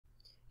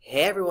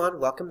Hey everyone,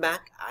 welcome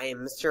back. I am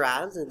Mr.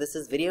 Adams and this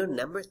is video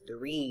number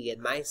 3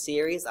 in my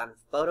series on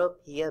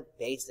Photopea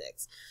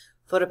Basics.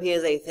 Photopea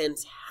is a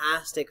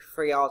fantastic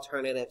free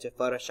alternative to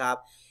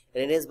Photoshop,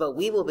 and it is what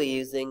we will be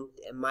using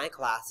in my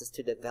classes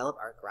to develop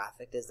our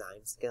graphic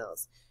design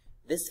skills.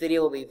 This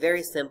video will be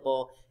very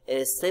simple. It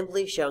is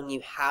simply showing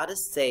you how to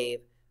save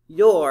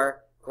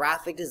your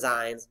graphic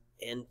designs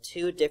in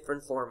 2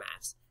 different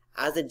formats.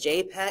 As a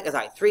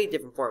JPEG, 3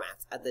 different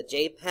formats. As a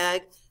JPEG,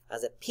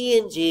 as a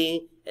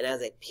PNG, and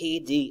as a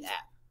PDF.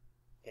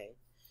 Okay,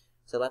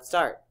 so let's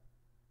start.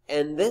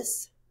 In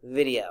this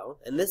video,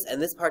 in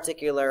this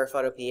particular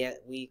Photopea,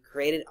 we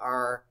created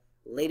our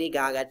Lady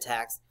Gaga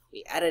text.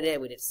 We edited it.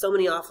 We did so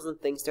many awesome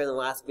things during the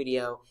last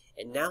video,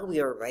 and now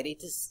we are ready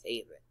to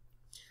save it.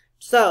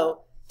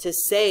 So to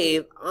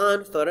save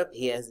on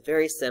Photopea is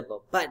very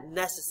simple, but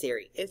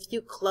necessary. If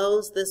you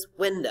close this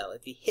window,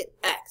 if you hit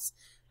X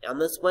on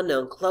this window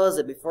and close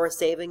it before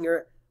saving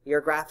your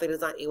graphic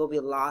design, it will be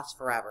lost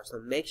forever. So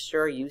make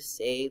sure you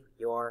save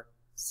your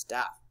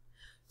stuff.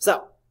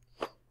 So,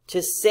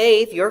 to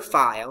save your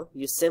file,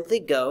 you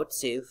simply go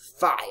to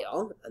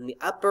File. In the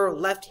upper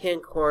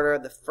left-hand corner,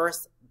 the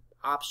first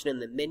option in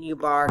the menu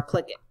bar,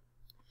 click it.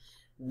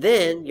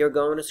 Then you're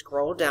going to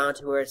scroll down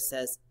to where it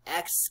says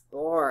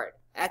Export.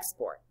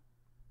 Export.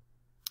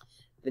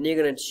 Then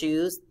you're going to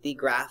choose the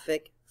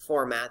graphic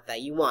format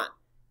that you want.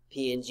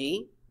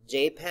 PNG,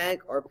 JPEG,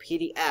 or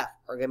PDF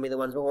are going to be the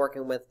ones we're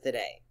working with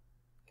today.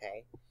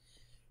 Okay.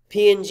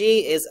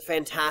 PNG is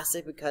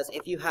fantastic because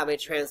if you have a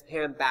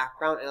transparent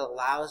background, it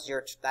allows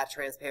that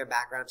transparent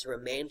background to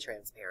remain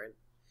transparent.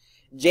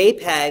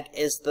 JPEG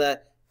is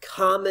the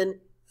common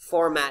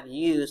format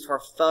used for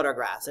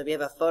photographs. So if you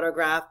have a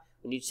photograph,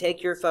 when you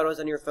take your photos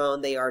on your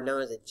phone, they are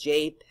known as a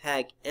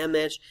JPEG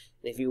image.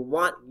 And if you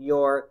want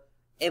your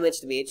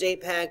image to be a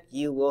JPEG,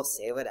 you will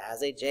save it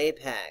as a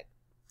JPEG.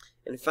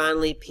 And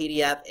finally,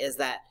 PDF is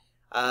that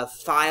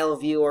file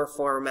viewer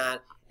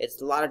format.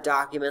 It's a lot of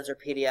documents or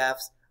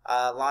PDFs,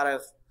 a lot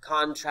of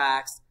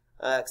contracts,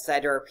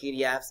 etc. or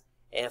PDFs,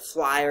 and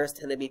flyers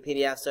tend to be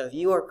PDFs. So if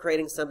you are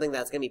creating something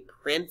that's going to be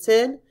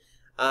printed,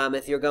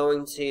 if you're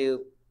going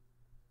to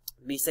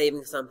be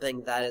saving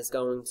something that is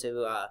going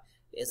to,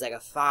 is like a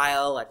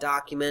file, a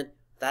document,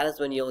 that is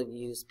when you'll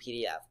use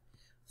PDF.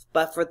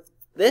 But for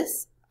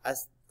this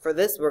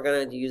we're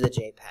going to use a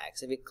JPEG.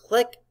 So if you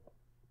click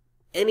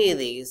any of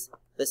these,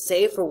 the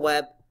Save for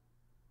Web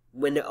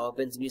window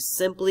opens and you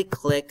simply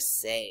click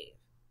Save.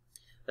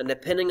 And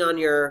depending on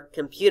your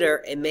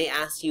computer, it may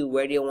ask you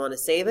where do you want to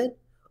save it,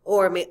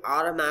 or it may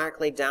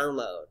automatically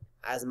download,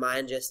 as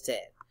mine just did.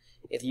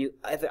 If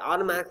it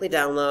automatically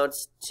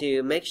downloads,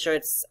 to make sure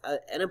it's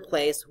in a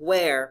place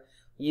where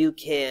you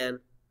can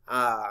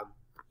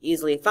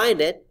easily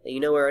find it, and you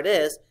know where it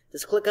is,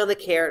 just click on the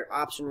caret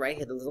option right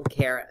here, the little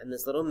caret, and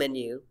this little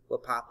menu will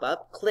pop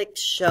up. Click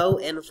Show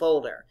in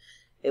Folder.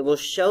 It will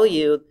show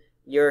you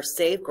your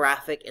saved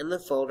graphic in the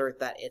folder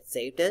that it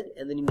saved it,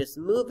 and then you just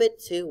move it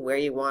to where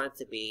you want it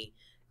to be.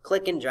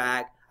 Click and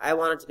drag. I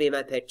want it to be in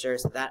my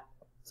pictures,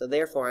 so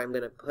therefore I'm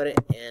going to put it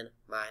in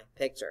my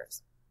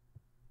pictures.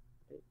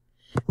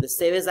 The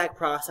same exact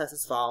process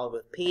is followed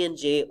with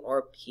PNG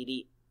or PDF.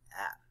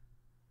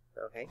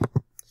 Okay.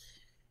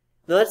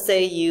 Now let's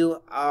say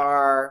you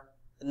are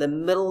in the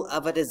middle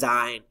of a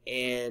design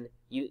and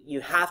you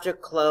have to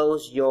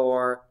close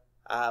your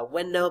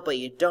window, but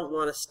you don't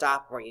want to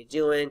stop what you're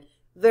doing.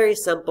 Very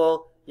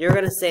simple. You're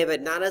going to save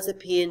it not as a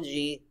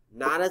PNG,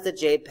 not as a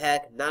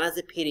JPEG, not as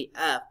a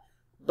PDF,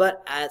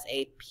 but as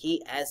a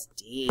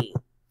PSD.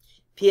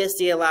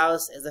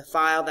 PSD is a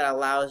file that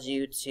allows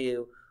you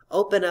to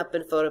open up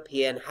in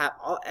Photopea and have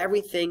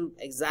everything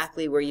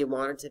exactly where you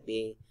want it to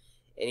be.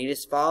 And you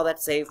just follow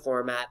that same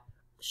format,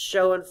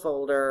 show in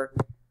folder,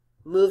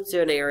 move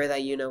to an area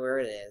that you know where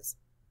it is.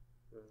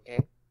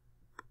 Okay.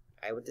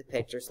 I went to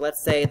pictures.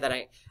 Let's say that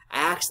I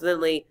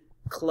accidentally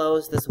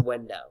closed this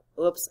window.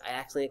 Oops, I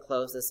accidentally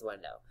closed this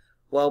window.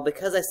 Well,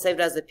 because I saved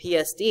it as a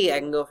PSD, I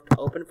can go to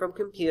Open from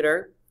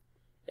Computer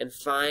and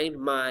find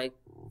my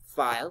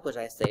file, which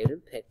I saved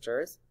in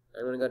Pictures.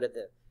 I'm going to go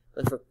to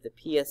look for the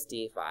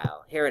PSD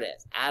file. Here it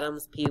is,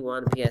 Adams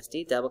P1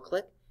 PSD. Double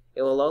click.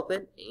 It will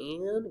open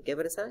and give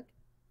it a sec.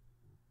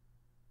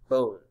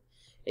 Boom.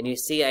 And you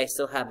see I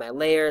still have my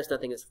layers.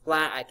 Nothing is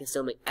flat. I can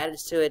still make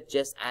edits to it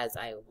just as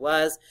I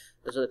was.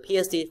 So the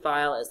PSD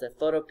file is the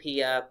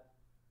Photopea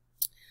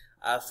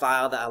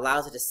file that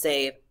allows it to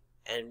save,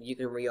 and you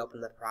can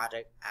reopen the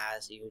project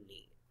as you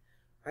need.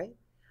 Right?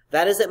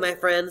 That is it, my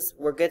friends.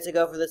 We're good to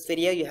go for this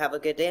video. You have a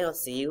good day. I'll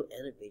see you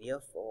in video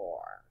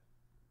 4.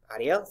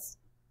 Adios.